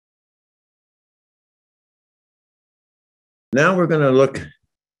Now we're going to look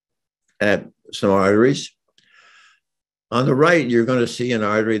at some arteries. On the right, you're going to see an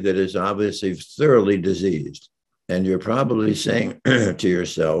artery that is obviously thoroughly diseased. And you're probably saying to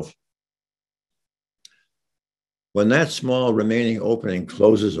yourself, when that small remaining opening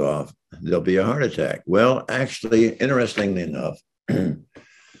closes off, there'll be a heart attack. Well, actually, interestingly enough,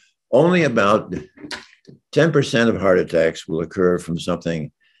 only about 10% of heart attacks will occur from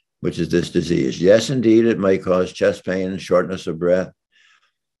something which is this disease. Yes, indeed, it may cause chest pain and shortness of breath.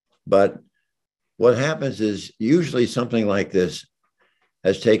 But what happens is usually something like this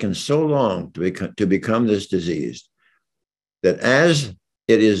has taken so long to become this disease that as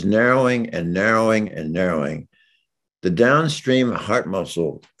it is narrowing and narrowing and narrowing, the downstream heart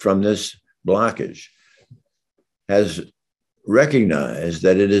muscle from this blockage has recognized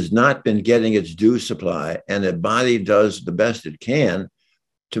that it has not been getting its due supply, and the body does the best it can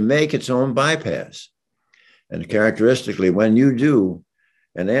to make its own bypass. And characteristically, when you do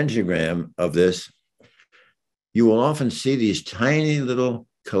an angiogram of this, you will often see these tiny little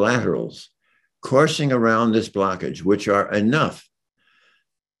collaterals coursing around this blockage, which are enough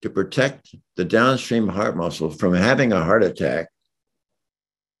to protect the downstream heart muscle from having a heart attack,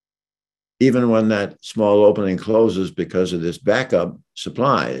 even when that small opening closes because of this backup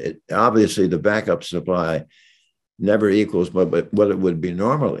supply. Obviously, the backup supply never equals what it would be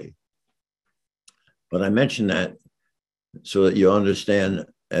normally. But I mention that so that you understand,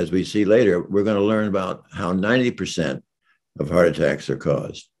 as we see later, we're going to learn about how 90% of heart attacks are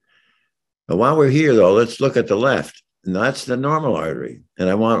caused. But while we're here, though, let's look at the left. And that's the normal artery. And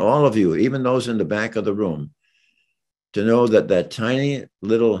I want all of you, even those in the back of the room, to know that that tiny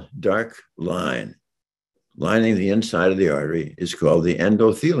little dark line lining the inside of the artery is called the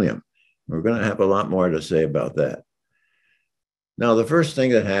endothelium. We're going to have a lot more to say about that. Now, the first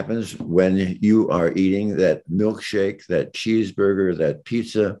thing that happens when you are eating that milkshake, that cheeseburger, that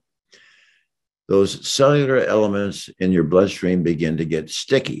pizza, those cellular elements in your bloodstream begin to get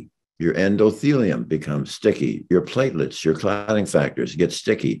sticky. Your endothelium becomes sticky. Your platelets, your clotting factors get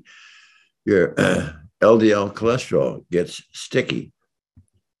sticky. Your LDL cholesterol gets sticky.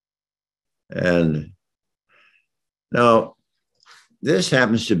 And now, this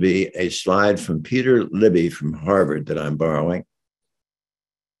happens to be a slide from Peter Libby from Harvard that I'm borrowing.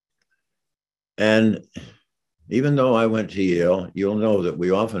 And even though I went to Yale, you'll know that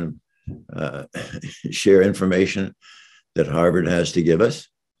we often share information that Harvard has to give us.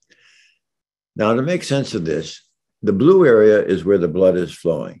 Now, to make sense of this, the blue area is where the blood is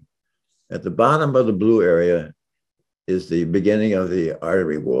flowing. At the bottom of the blue area is the beginning of the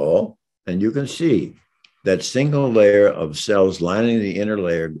artery wall. And you can see that single layer of cells lining the inner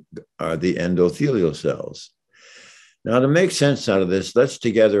layer are the endothelial cells. Now, to make sense out of this, let's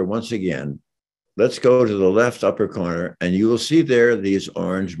together once again, let's go to the left upper corner, and you will see there these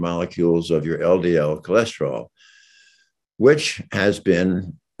orange molecules of your LDL cholesterol, which has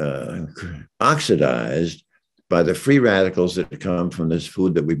been oxidized by the free radicals that come from this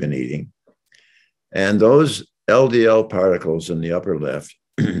food that we've been eating. And those LDL particles in the upper left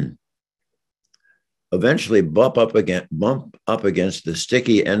eventually bump up against the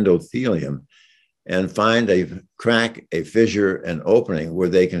sticky endothelium and find a crack, a fissure, an opening where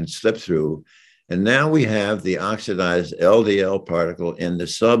they can slip through. And now we have the oxidized LDL particle in the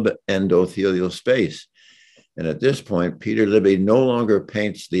subendothelial space. And at this point, Peter Libby no longer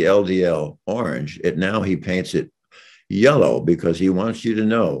paints the LDL orange. He paints it yellow because he wants you to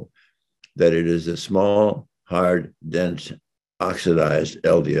know that it is a small, hard, dense, oxidized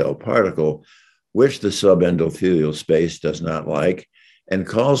LDL particle, which the subendothelial space does not like, and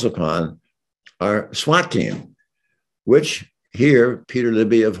calls upon our SWAT team, which here Peter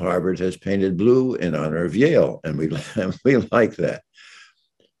Libby of Harvard has painted blue in honor of Yale, and we like that.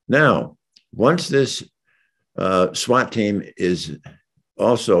 Now, once this SWAT team is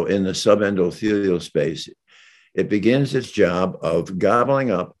also in the subendothelial space, it begins its job of gobbling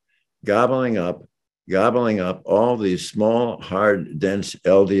up all these small, hard, dense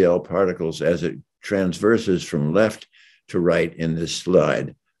LDL particles as it transverses from left to right in this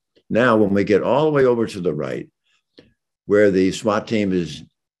slide. Now, when we get all the way over to the right, where the SWAT team is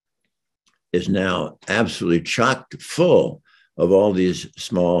now absolutely chock full of all these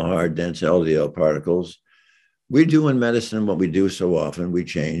small, hard, dense LDL particles, we do in medicine what we do so often, we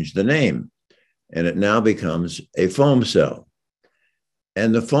change the name, and it now becomes a foam cell.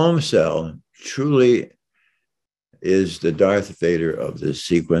 And the foam cell truly is the Darth Vader of this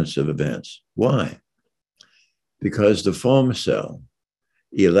sequence of events. Why? Because the foam cell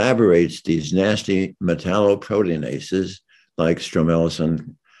elaborates these nasty metalloproteinases like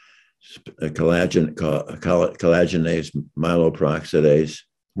stromatolin collagenase, myeloperoxidase.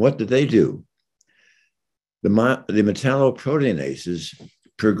 What did they do? The metalloproteinases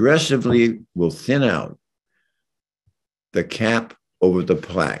progressively will thin out the cap over the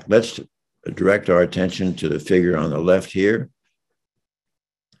plaque. Let's direct our attention to the figure on the left here.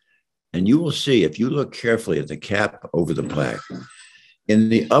 And you will see, if you look carefully at the cap over the plaque, in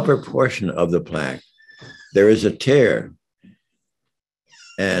the upper portion of the plaque, there is a tear.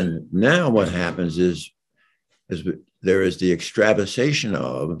 And now what happens is there is the extravasation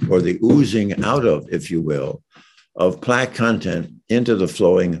of, or the oozing out of, if you will, of plaque content into the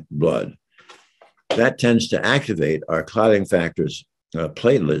flowing blood. That tends to activate our clotting factors,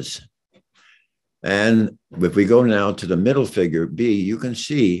 platelets. And if we go now to the middle figure, B, you can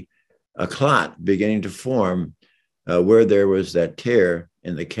see a clot beginning to form where there was that tear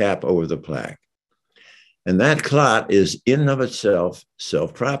in the cap over the plaque. And that clot is in and of itself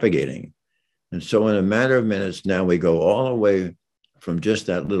self-propagating. And so in a matter of minutes, now we go all the way from just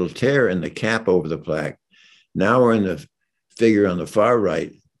that little tear in the cap over the plaque. Now we're in the figure on the far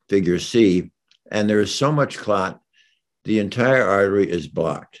right, figure C, and there is so much clot, the entire artery is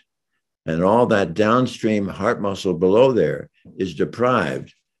blocked. And all that downstream heart muscle below there is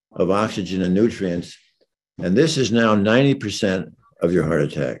deprived of oxygen and nutrients. And this is now 90% of your heart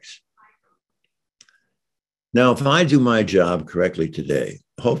attacks. Now, if I do my job correctly today,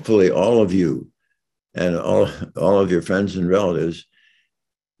 hopefully all of you and all of your friends and relatives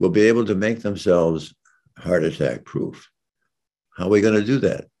will be able to make themselves heart attack proof. How are we going to do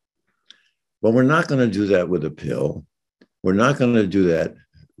that? Well, we're not going to do that with a pill. We're not going to do that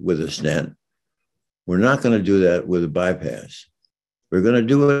with a stent. We're not going to do that with a bypass. We're going to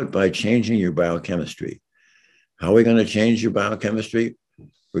do it by changing your biochemistry. How are we going to change your biochemistry?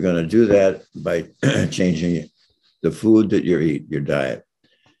 We're going to do that by changing the food that you eat, your diet.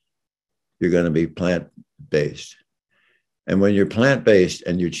 You're going to be plant-based. And when you're plant-based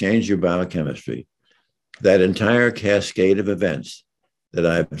and you change your biochemistry, that entire cascade of events that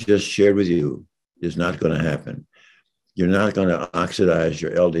I've just shared with you is not going to happen. You're not going to oxidize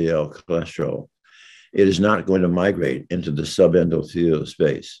your LDL cholesterol. It is not going to migrate into the subendothelial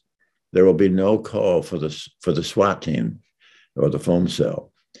space. There will be no call for the SWAT team or the foam cell.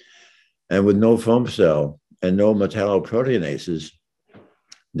 And with no foam cell and no metalloproteinases,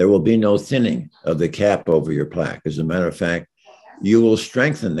 there will be no thinning of the cap over your plaque. As a matter of fact, you will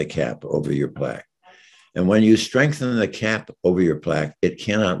strengthen the cap over your plaque. And when you strengthen the cap over your plaque, it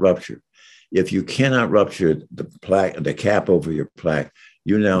cannot rupture. If you cannot rupture the cap over your plaque,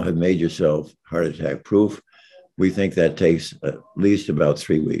 you now have made yourself heart attack proof. We think that takes at least about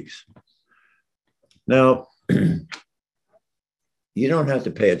 3 weeks. Now, you don't have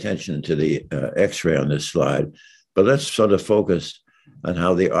to pay attention to the X-ray on this slide, but let's sort of focus on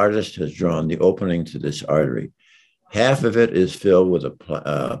how the artist has drawn the opening to this artery. Half of it is filled with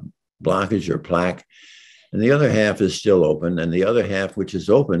a blockage or plaque, and the other half is still open. And the other half, which is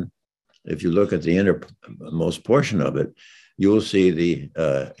open, if you look at the innermost portion of it, you will see the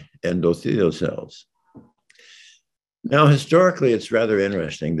endothelial cells. Now, historically, it's rather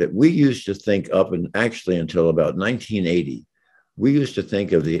interesting that we used to think up and actually until about 1980, we used to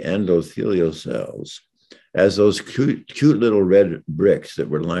think of the endothelial cells as those cute little red bricks that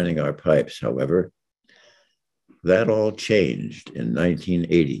were lining our pipes. However, that all changed in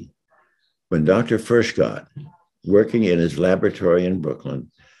 1980 when Dr. Furchtgott, working in his laboratory in Brooklyn,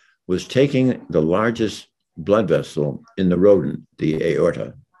 was taking the largest blood vessel in the rodent, the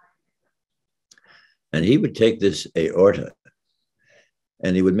aorta. And he would take this aorta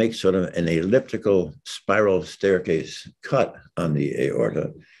and he would make sort of an elliptical spiral staircase cut on the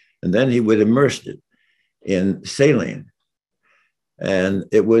aorta. And then he would immerse it in saline and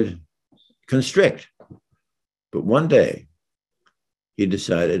it would constrict. But one day he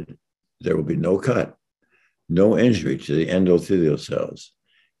decided there will be no cut, no injury to the endothelial cells.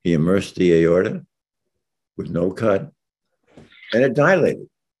 He immersed the aorta with no cut and it dilated.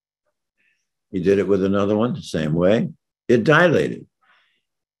 He did it with another one the same way. It dilated.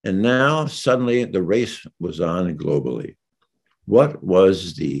 And now suddenly the race was on globally. What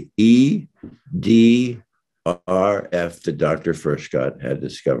was the EDRF that Dr. Furchtgott had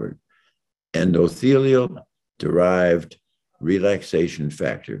discovered? Endothelial derived relaxation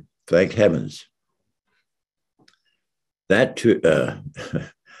factor. Thank heavens. That term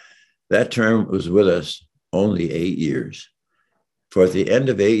was with us only 8 years. For at the end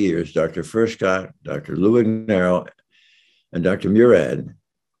of 8 years, Dr. Furchtgott, Dr. Luignaro, and Dr. Murad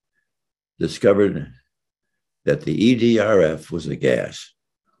discovered that the EDRF was a gas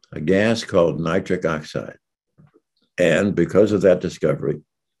called nitric oxide. And because of that discovery,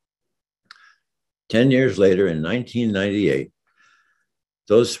 10 years later, in 1998,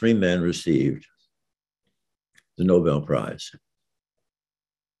 those three men received the Nobel Prize.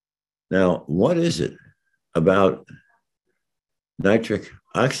 Now, what is it about nitric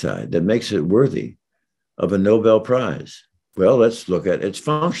oxide that makes it worthy of a Nobel Prize? Well, let's look at its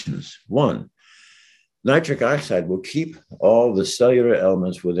functions. One, nitric oxide will keep all the cellular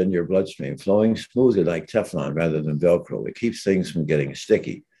elements within your bloodstream flowing smoothly like Teflon rather than Velcro. It keeps things from getting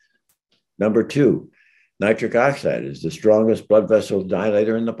sticky. Number two, nitric oxide is the strongest blood vessel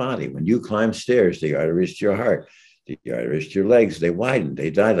dilator in the body. When you climb stairs, the arteries to your heart, the arteries to your legs, they widen, they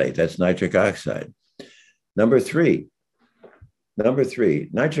dilate. That's nitric oxide. Number three,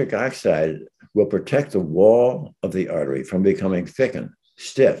 nitric oxide will protect the wall of the artery from becoming thickened,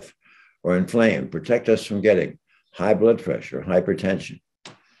 stiff, or inflamed, protect us from getting high blood pressure, hypertension.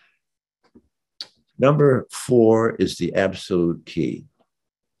 Number four is the absolute key.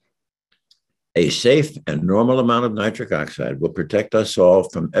 A safe and normal amount of nitric oxide will protect us all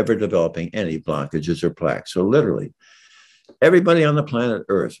from ever developing any blockages or plaques. So literally, everybody on the planet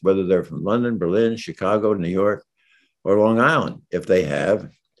Earth, whether they're from London, Berlin, Chicago, New York, or Long Island, if they have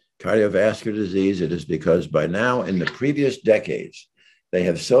cardiovascular disease, it is because by now, in the previous decades, they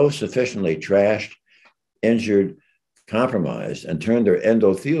have so sufficiently trashed, injured, compromised, and turned their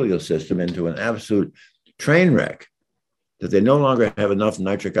endothelial system into an absolute train wreck that they no longer have enough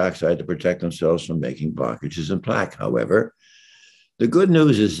nitric oxide to protect themselves from making blockages and plaque. However, the good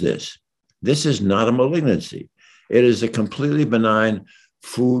news is this. This is not a malignancy. It is a completely benign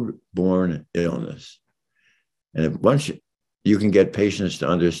food-borne illness. And once you can get patients to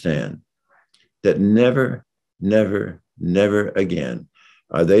understand that never, never, never again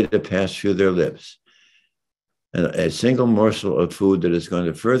are they to pass through their lips a single morsel of food that is going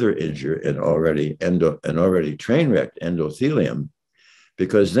to further injure an already train-wrecked endothelium,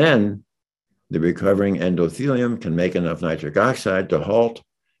 because then the recovering endothelium can make enough nitric oxide to halt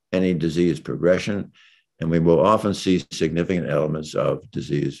any disease progression, and we will often see significant elements of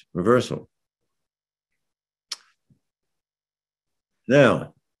disease reversal.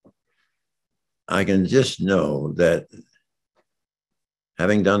 Now, I can just know that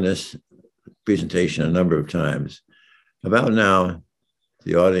having done this presentation a number of times, about now,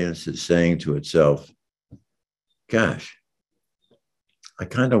 the audience is saying to itself, gosh, I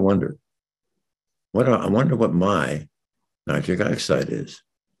kind of wonder, I wonder what my nitric oxide is.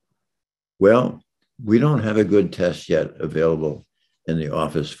 Well, we don't have a good test yet available in the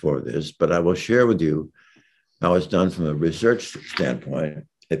office for this, but I will share with you how it's done from a research standpoint.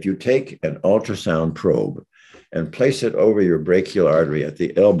 If you take an ultrasound probe and place it over your brachial artery at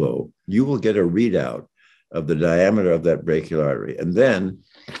the elbow, you will get a readout of the diameter of that brachial artery. And then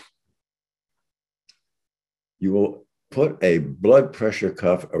you will put a blood pressure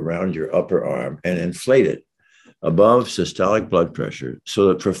cuff around your upper arm and inflate it above systolic blood pressure so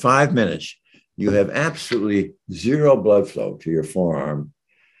that for 5 minutes, you have absolutely zero blood flow to your forearm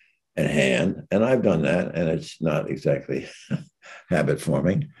and hand. And I've done that, and it's not exactly habit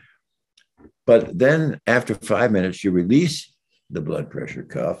forming. But then after 5 minutes, you release the blood pressure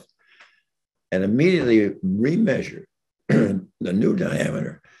cuff and immediately remeasure the new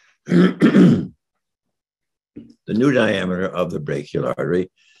diameter, the new diameter of the brachial artery.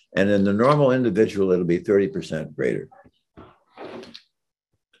 And in the normal individual, it'll be 30% greater.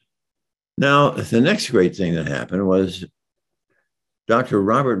 Now, the next great thing that happened was Dr.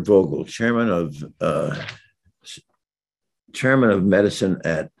 Robert Vogel, chairman of medicine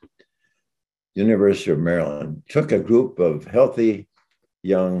at University of Maryland, took a group of healthy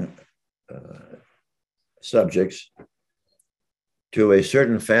young subjects to a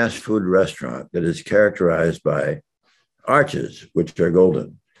certain fast food restaurant that is characterized by arches, which are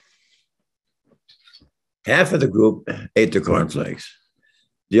golden. Half of the group ate the cornflakes.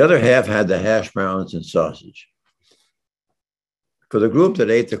 The other half had the hash browns and sausage. For the group that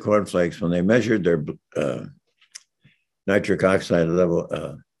ate the cornflakes, when they measured their nitric oxide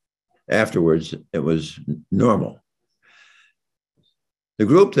level afterwards, it was normal. The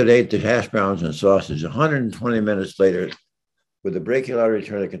group that ate the hash browns and sausage, 120 minutes later, with the brachial artery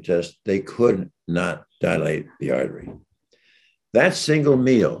tourniquet test, they could not dilate the artery. That single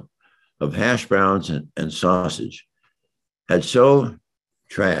meal of hash browns and sausage had so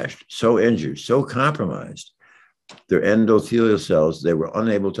trashed, so injured, so compromised their endothelial cells, they were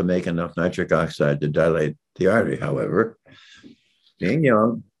unable to make enough nitric oxide to dilate the artery. However, being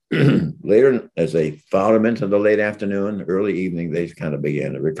young, later, as they followed them into the late afternoon, early evening, they kind of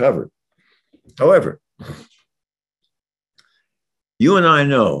began to recover. However, you and I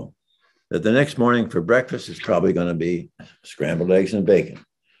know that the next morning for breakfast is probably going to be scrambled eggs and bacon.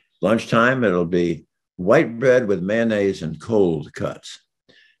 Lunchtime, it'll be white bread with mayonnaise and cold cuts.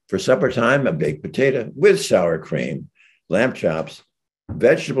 For supper time, a baked potato with sour cream, lamb chops,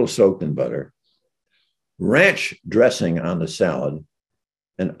 vegetables soaked in butter, ranch dressing on the salad,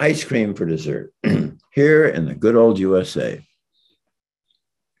 and ice cream for dessert. Here in the good old USA,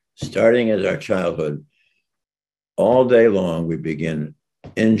 starting as our childhood, all day long, we begin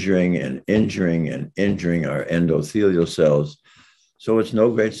injuring and injuring and injuring our endothelial cells. So it's no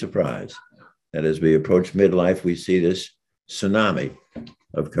great surprise that as we approach midlife, we see this tsunami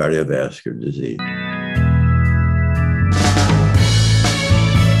of cardiovascular disease.